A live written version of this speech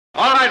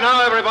Quiet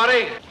now,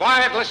 everybody.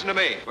 Quiet, listen to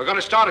me. We're going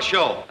to start a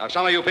show. Now,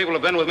 some of you people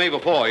have been with me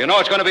before. You know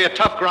it's going to be a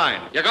tough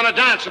grind. You're going to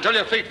dance until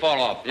your feet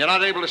fall off. You're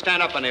not able to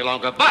stand up any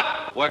longer.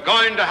 But we're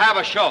going to have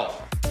a show.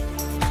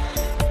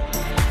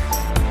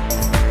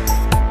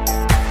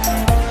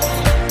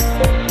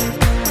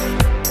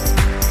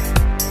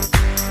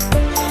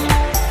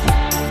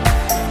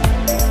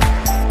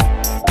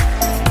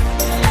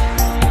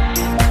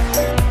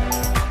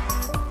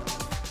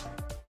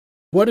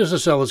 What is a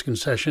seller's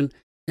concession,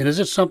 and is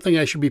it something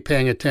I should be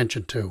paying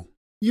attention to?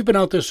 You've been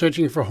out there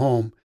searching for a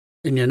home,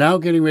 and you're now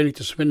getting ready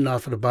to submit an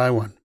offer to buy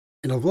one.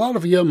 And a lot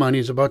of your money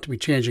is about to be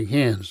changing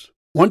hands.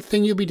 One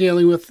thing you'll be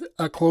dealing with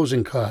are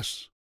closing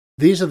costs.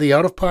 These are the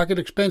out-of-pocket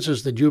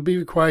expenses that you'll be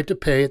required to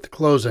pay at the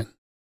closing.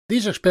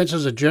 These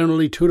expenses are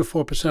generally 2 to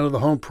 4% of the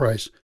home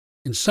price,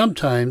 and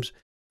sometimes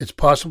it's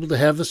possible to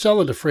have the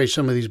seller defray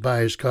some of these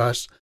buyer's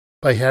costs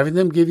by having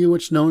them give you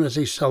what's known as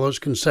a seller's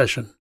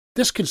concession.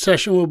 This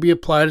concession will be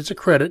applied as a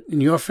credit in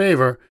your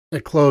favor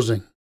at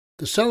closing.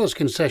 The seller's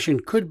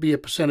concession could be a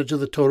percentage of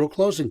the total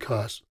closing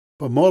costs,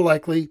 but more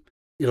likely,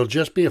 it'll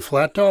just be a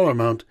flat dollar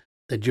amount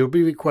that you'll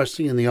be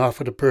requesting in the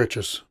offer to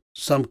purchase.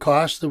 Some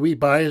costs that we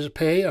buyers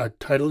pay are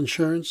title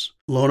insurance,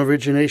 loan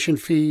origination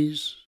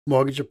fees,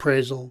 mortgage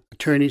appraisal,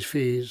 attorney's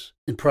fees,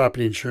 and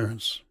property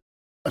insurance.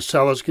 A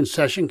seller's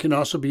concession can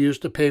also be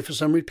used to pay for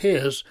some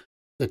repairs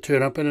that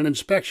turn up in an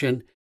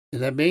inspection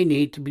and that may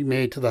need to be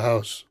made to the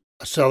house.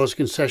 A seller's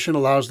concession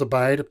allows the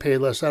buyer to pay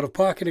less out of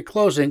pocket at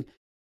closing,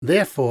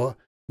 therefore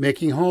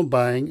making home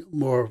buying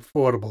more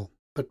affordable.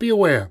 But be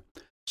aware,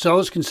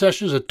 seller's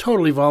concessions are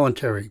totally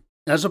voluntary.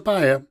 As a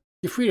buyer,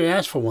 you're free to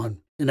ask for one,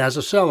 and as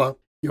a seller,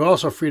 you're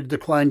also free to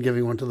decline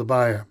giving one to the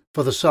buyer.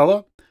 For the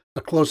seller,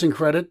 a closing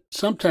credit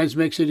sometimes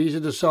makes it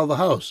easier to sell the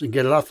house and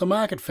get it off the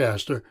market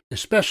faster,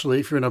 especially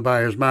if you're in a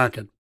buyer's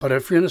market. But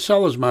if you're in a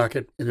seller's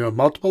market and there are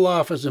multiple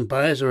offers and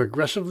buyers are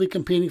aggressively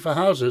competing for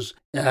houses,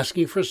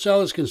 asking for a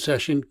seller's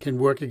concession can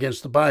work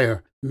against the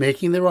buyer,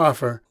 making their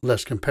offer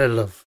less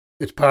competitive.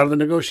 It's part of the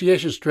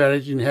negotiation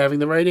strategy and having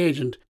the right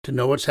agent to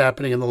know what's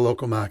happening in the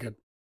local market.